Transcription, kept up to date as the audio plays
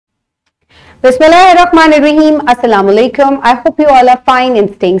Bismillahirrahmanirrahim. Assalamu alaikum. I hope you all are fine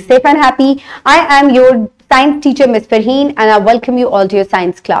and staying safe and happy. I am your science teacher, Ms. Farheen, and I welcome you all to your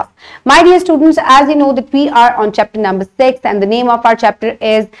science class. My dear students, as you know that we are on chapter number 6 and the name of our chapter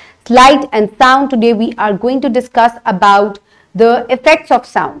is Light and Sound. Today we are going to discuss about the effects of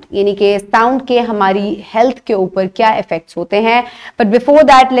sound, यानी कि sound के हमारी health के ऊपर क्या effects होते हैं. But before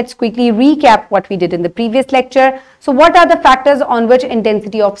that, let's quickly recap what we did in the previous lecture. So what are the factors on which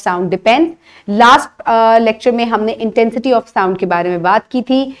intensity of sound depends? Last lecture में हमने intensity of sound के बारे में बात की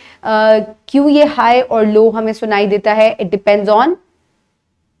थी. क्यों ये high और low हमें सुनाई देता है? It depends on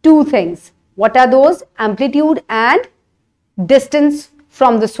two things. What are those? Amplitude and distance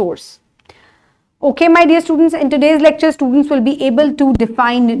from the source. Okay, my dear students, in today's lecture, students will be able to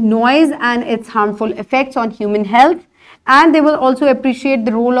define noise and its harmful effects on human health, and they will also appreciate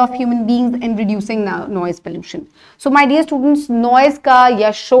the role of human beings in reducing noise pollution. So, my dear students, noise का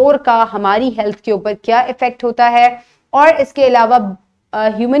या शोर का हमारी health के ऊपर क्या effect होता है और इसके अलावा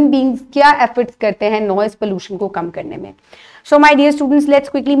human beings क्या efforts करते हैं noise pollution को कम करने में. So, my dear students, let's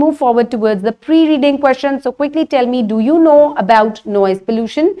quickly move forward towards the pre-reading question. So, quickly tell me, do you know about noise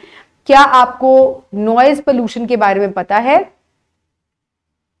pollution? क्या आपको नॉइज पोल्यूशन के बारे में पता है?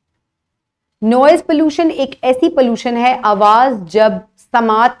 नॉइज पोल्यूशन एक ऐसी पोल्यूशन है, आवाज जब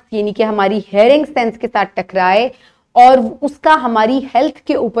समात यानी कि हमारी हेयरिंग सेंस के साथ टकराए और उसका हमारी हेल्थ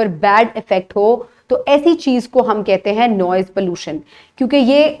के ऊपर बैड इफेक्ट हो, तो ऐसी चीज को हम कहते हैं नॉइज पोल्यूशन. क्योंकि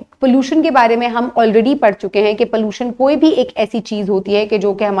ये पोल्यूशन के बारे में हम ऑलरेडी पढ़ चुके हैं कि पोल्यूशन कोई भी एक ऐसी चीज होती है कि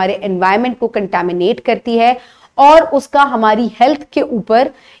जो कि हमारे एनवायरनमेंट को कंटामिनेट करती है और उसका हमारी हेल्थ के ऊपर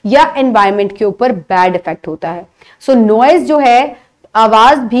या एनवायरनमेंट के ऊपर बैड इफेक्ट होता है. सो नॉइज जो है,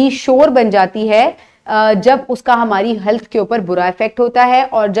 आवाज भी शोर बन जाती है जब उसका हमारी हेल्थ के ऊपर बुरा इफेक्ट होता है,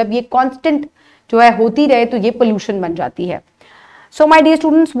 और जब ये कांस्टेंट जो है होती रहे तो ये पोल्यूशन बन जाती है. So my dear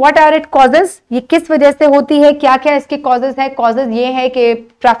students, what are it causes? ये किस वजह से होती है, क्या क्या इसके कॉजेस हैं? कॉजेस ये है कि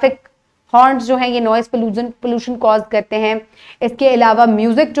ट्रैफिक हॉर्न्स जो हैं ये नॉइज पोल्यूशन कॉज करते हैं. इसके अलावा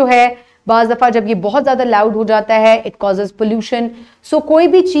म्यूजिक जो है, बाज़ दफ़ा जब ये बहुत ज़्यादा लाउड हो जाता है, इट कॉजेज पोल्यूशन. सो कोई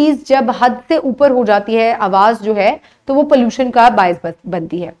भी चीज़ जब हद से ऊपर हो जाती है, आवाज़ जो है, तो वो पोल्यूशन का बायस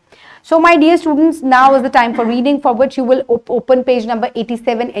बनती है. So my dear students, now is the time for reading, for which you will open page number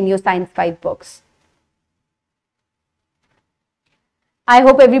 87 in your science 5 books. I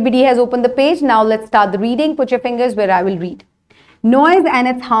hope everybody has opened the page. Now let's start the reading. Put your fingers where I will read. Noise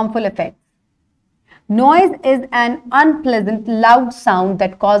and its harmful effects. Noise is an unpleasant, loud sound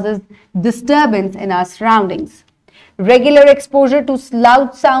that causes disturbance in our surroundings. Regular exposure to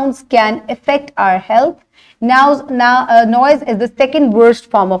loud sounds can affect our health. Noise is the second worst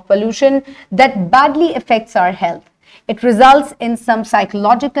form of pollution that badly affects our health. It results in some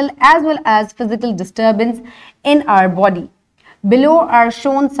psychological as well as physical disturbance in our body. Below are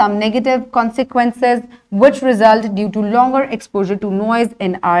shown some negative consequences which result due to longer exposure to noise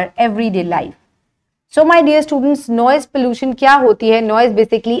in our everyday life. So my dear students, noise pollution क्या होती है? Noise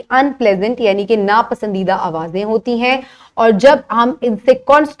basically unpleasant यानी कि नापसंदीदा आवाजें होती हैं, और जब हम इनसे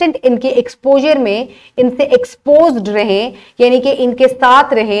constant इनके exposure में इनसे exposed रहें यानी कि इनके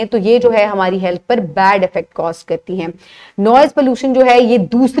साथ रहें, तो ये जो है हमारी हेल्थ पर bad effect cause करती हैं. Noise pollution जो है ये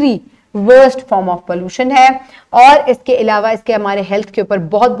दूसरी वर्स्ट फॉर्म ऑफ पोल्यूशन है, और इसके अलावा इसके हमारे हेल्थ के ऊपर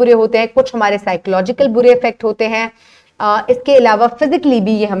बहुत बुरे होते हैं. कुछ हमारे साइकोलॉजिकल बुरे इफेक्ट होते हैं, इसके अलावा फिजिकली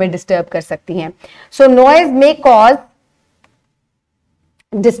भी ये हमें डिस्टर्ब कर सकती हैं. सो noise may cause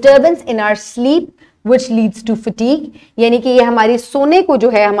disturbance in our sleep which leads to fatigue, यानी कि ये हमारी सोने को जो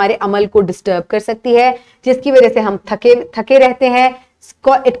है हमारे अमल को डिस्टर्ब कर सकती है, जिसकी वजह से हम थके रहते हैं.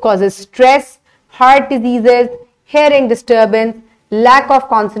 It causes stress, heart diseases, hearing disturbance, lack of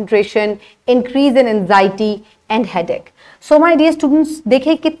concentration, increase in anxiety and headache. So my dear students,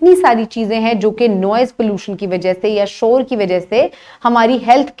 देखिए कितनी सारी चीजें हैं जो कि नॉइज पोल्यूशन की वजह से या शोर की वजह से हमारी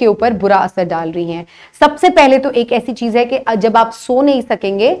हेल्थ के ऊपर बुरा असर डाल रही हैं. सबसे पहले तो एक ऐसी चीज है कि जब आप सो नहीं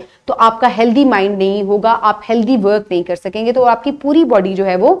सकेंगे तो आपका हेल्दी माइंड नहीं होगा, आप हेल्दी वर्क नहीं कर सकेंगे, तो आपकी पूरी बॉडी जो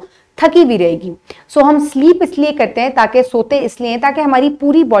है वो थकी भी रहेगी. सो हम स्लीप इसलिए करते हैं, ताकि सोते इसलिए ताकि हमारी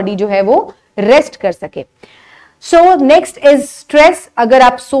पूरी बॉडी जो है वो रेस्ट कर सके. So next is stress. अगर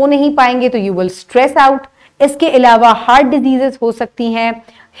आप सो नहीं पाएंगे तो यू विल स्ट्रेस आउट. इसके अलावा हार्ट डिजीजेस हो सकती हैं,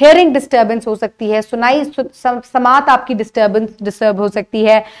 हेयरिंग डिस्टर्बेंस हो सकती है, सुनाई समात आपकी डिस्टर्ब हो सकती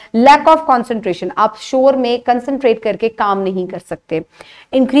है. लैक ऑफ कंसंट्रेशन, आप शोर में कंसंट्रेट करके काम नहीं कर सकते.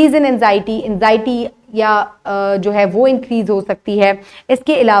 इंक्रीज इन एंजाइटी या जो है वो इंक्रीज हो सकती है.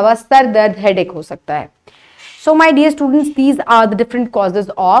 इसके अलावा सर दर्द, हेडेक हो सकता है. So my dear students, these are the different causes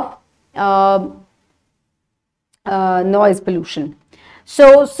of noise pollution.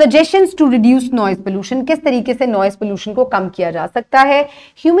 So suggestions to reduce noise pollution, किस तरीके से नॉइज पोल्यूशन को कम किया जा सकता है.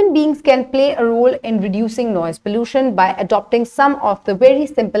 Human beings can play a role in reducing noise pollution bye adopting some of the very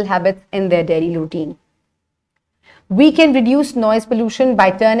simple habits in their daily routine. We can reduce noise pollution by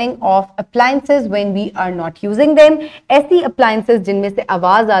turning off appliances when we are not using them. ऐसी appliances जिनमें से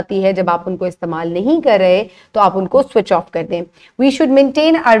आवाज आती है जब आप उनको इस्तेमाल नहीं कर रहे तो आप उनको switch off कर दें. We should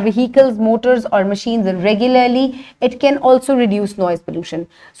maintain our vehicles, motors or machines regularly. It can also reduce noise pollution.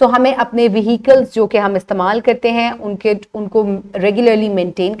 So हमें अपने vehicles जो कि हम इस्तेमाल करते हैं उनको regularly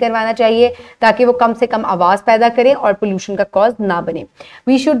maintain करवाना चाहिए ताकि वो कम से कम आवाज पैदा करें और pollution का cause ना बने.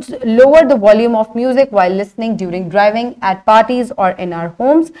 We should lower the volume of music while listening during driving at parties or in our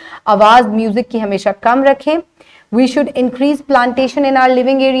homes. आवाज म्यूजिक की हमेशा कम रखें. We should increase plantation in our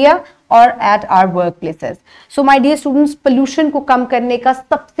living area or at our workplaces. So my dear students, pollution को कम करने का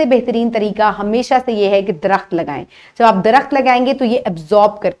सबसे बेहतरीन तरीका हमेशा से ये है कि दरख्त लगाएं. जब आप दरख्त लगाएंगे तो ये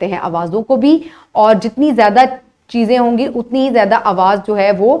एब्जॉर्ब करते हैं आवाजों को भी, और जितनी ज्यादा चीजें होंगी उतनी ही ज्यादा आवाज जो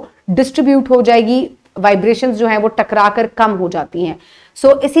है वो डिस्ट्रीब्यूट हो जाएगी, वाइब्रेशंस जो हैं वो टकरा कर कम हो जाती हैं.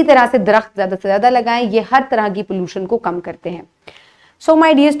 सो इसी तरह से दरख्त ज्यादा से ज्यादा लगाएं, ये हर तरह की पोल्यूशन को कम करते हैं. So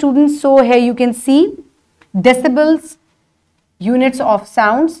my dear students, so here you can see decibels, units of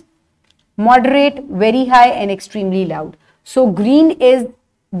sounds, moderate, very high and extremely loud. So green is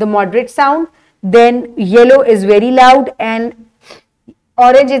the moderate sound, then yellow is very loud and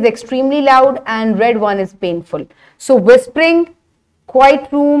orange is extremely loud and red one is painful. So whispering,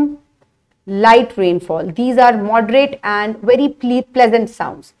 quiet room, light rainfall, these are moderate and very pleasant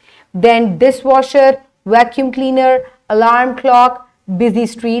sounds. Then dishwasher, vacuum cleaner, alarm clock, busy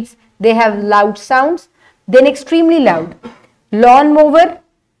streets, they have loud sounds. Then extremely loud, lawn mower,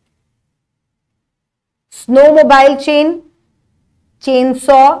 snowmobile chain,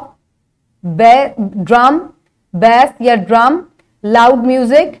 chainsaw, drum, bass या drum, loud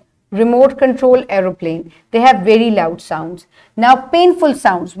music, remote control aeroplane, they have very loud sounds. Now painful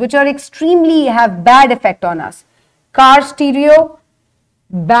sounds which are extremely have bad effect on us: car stereo,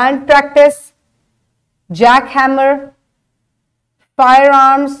 band practice, jackhammer,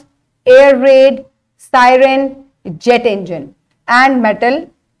 firearms, air raid, siren, jet engine and metal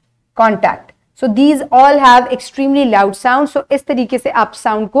contact. So these all have extremely loud sounds. So इस तरीके से आप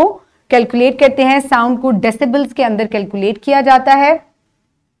sound को calculate करते हैं. Sound को decibels के अंदर कैलकुलेट किया जाता है.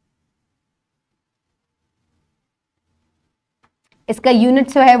 इसका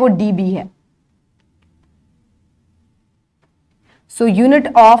यूनिट जो है वो डीबी है. So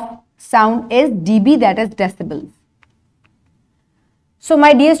unit of sound is dB, that is decibels. So my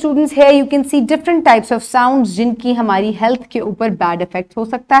dear students, here you can see different types of sounds जिनकी हमारी हेल्थ के ऊपर बैड इफेक्ट हो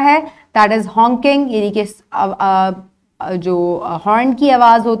सकता है. That is honking, यानी कि जो हॉर्न की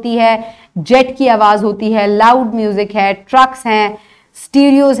आवाज होती है, जेट की आवाज होती है, लाउड म्यूजिक है, ट्रक्स हैं,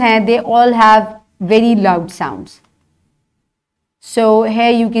 स्टीरियोज हैं, they all have very loud sounds. So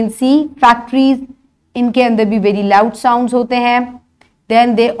here you can see factories, इनके अंदर भी very loud sounds होते हैं.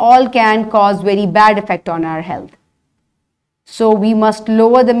 Then they all can cause very bad effect on our health. So we must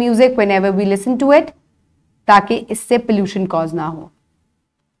lower the music whenever we listen to it, ताकि इससे pollution cause ना हो.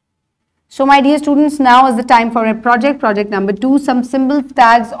 So my dear students, now is the time for a project. Project number 2. Some symbols,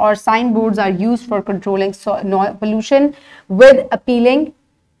 tags or signboards are used for controlling pollution with appealing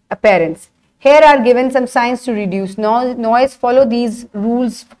appearance. Here are given some signs to reduce noise. Follow these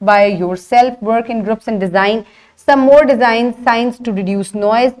rules by yourself. Work in groups and design some more signs to reduce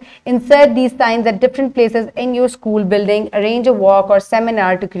noise. Insert these signs at different places in your school building. Arrange a walk or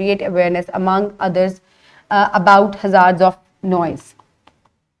seminar to create awareness among others about hazards of noise.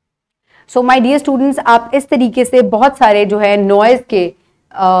 So my dear students, आप इस तरीके से बहुत सारे जो है noise के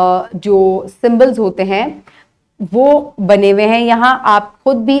जो symbols होते हैं वो बने हुए हैं. यहाँ आप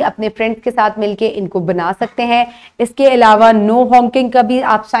खुद भी अपने फ्रेंड्स के साथ मिलके इनको बना सकते हैं. इसके अलावा नो हॉन्किंग का भी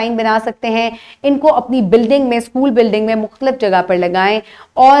आप साइन बना सकते हैं. इनको अपनी बिल्डिंग में, स्कूल बिल्डिंग में मुख्तलिफ जगह पर लगाएं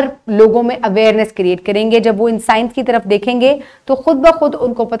और लोगों में अवेयरनेस क्रिएट करेंगे. जब वो इन साइंस की तरफ देखेंगे तो खुद ब खुद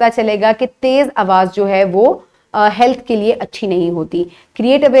उनको पता चलेगा कि तेज आवाज जो है वो हेल्थ के लिए अच्छी नहीं होती.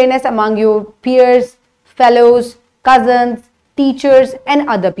 Create awareness among your peers, fellows, cousins, teachers and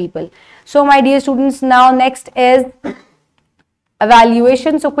other people. So my dear students, now next is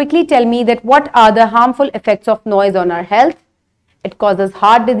evaluation. So quickly tell me that what are the harmful effects of noise on our health? It causes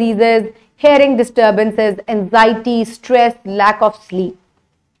heart diseases, hearing disturbances, anxiety, stress, lack of sleep.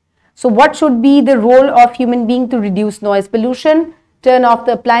 So what should be the role of human being to reduce noise pollution? Turn off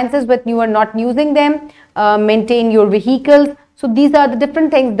the appliances when you are not using them. Maintain your vehicles. So these are the different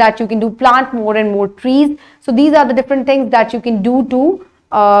things that you can do. Plant more and more trees. So these are the different things that you can do to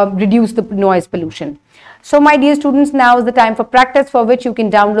reduce the noise pollution. So my dear students, now is the time for practice, for which you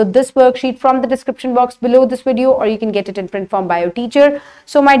can download this worksheet from the description box below this video, or you can get it in print form by your teacher.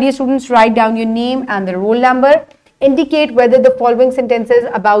 So my dear students, write down your name and the roll number. Indicate whether the following sentences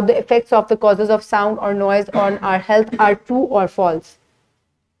about the effects of the causes of sound or noise on our health are true or false.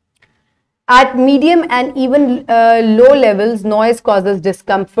 At medium and even low levels, noise causes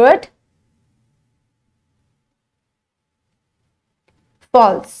discomfort.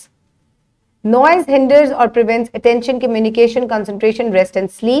 False. Noise hinders or prevents attention, communication, concentration, rest and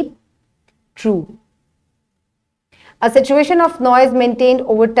sleep. True. A situation of noise maintained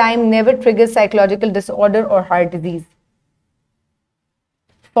over time never triggers psychological disorder or heart disease.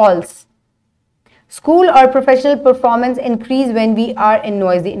 False. School or professional performance increase when we are in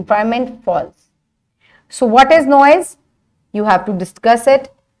noisy environment. False. So what is noise? You have to discuss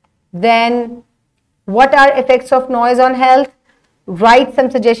it. Then what are effects of noise on health? Write some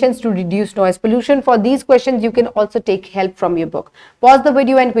suggestions to reduce noise pollution. For these questions, you can also take help from your book. Pause the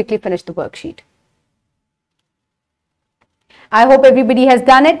video and quickly finish the worksheet. I hope everybody has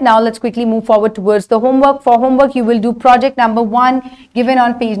done it. Now let's quickly move forward towards the homework. For homework, you will do project number 1 given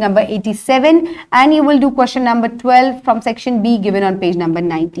on page number 87, and you will do question number 12 from section B given on page number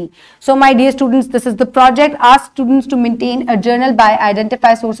 90. So my dear students, this is the project. Ask students to maintain a journal by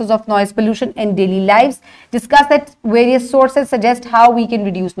identify sources of noise pollution in daily lives. Discuss that various sources, suggest how we can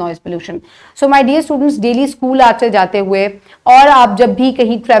reduce noise pollution. So my dear students, daily school आते जाते हुए और आप जब भी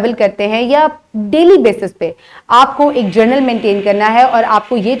कहीं travel करते हैं या डेली बेसिस पे आपको एक जर्नल मेंटेन करना है और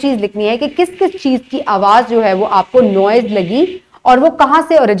आपको ये चीज लिखनी है कि किस किस चीज की आवाज जो है वो आपको नॉइज लगी और वो कहां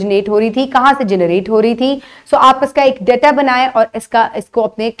से ओरिजिनेट हो रही थी, कहां से जनरेट हो रही थी. सो आप इसका एक डाटा बनाएं और इसको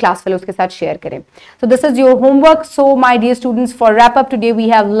अपने क्लास फेलोज के साथ शेयर करें. So this is your homework. So my dear students, for wrap up today we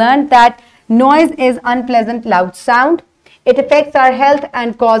have learned that noise is unpleasant loud sound. It affects our health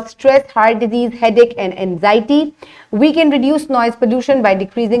and cause stress, heart disease, headache and anxiety. We can reduce noise pollution by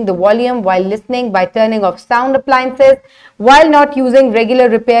decreasing the volume while listening, by turning off sound appliances, while not using regular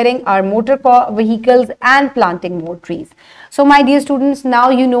repairing our motor vehicles and planting more trees. So my dear students, now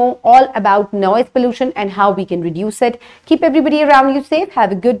you know all about noise pollution and how we can reduce it. Keep everybody around you safe.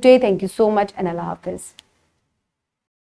 Have a good day. Thank you so much and Allah Hafiz.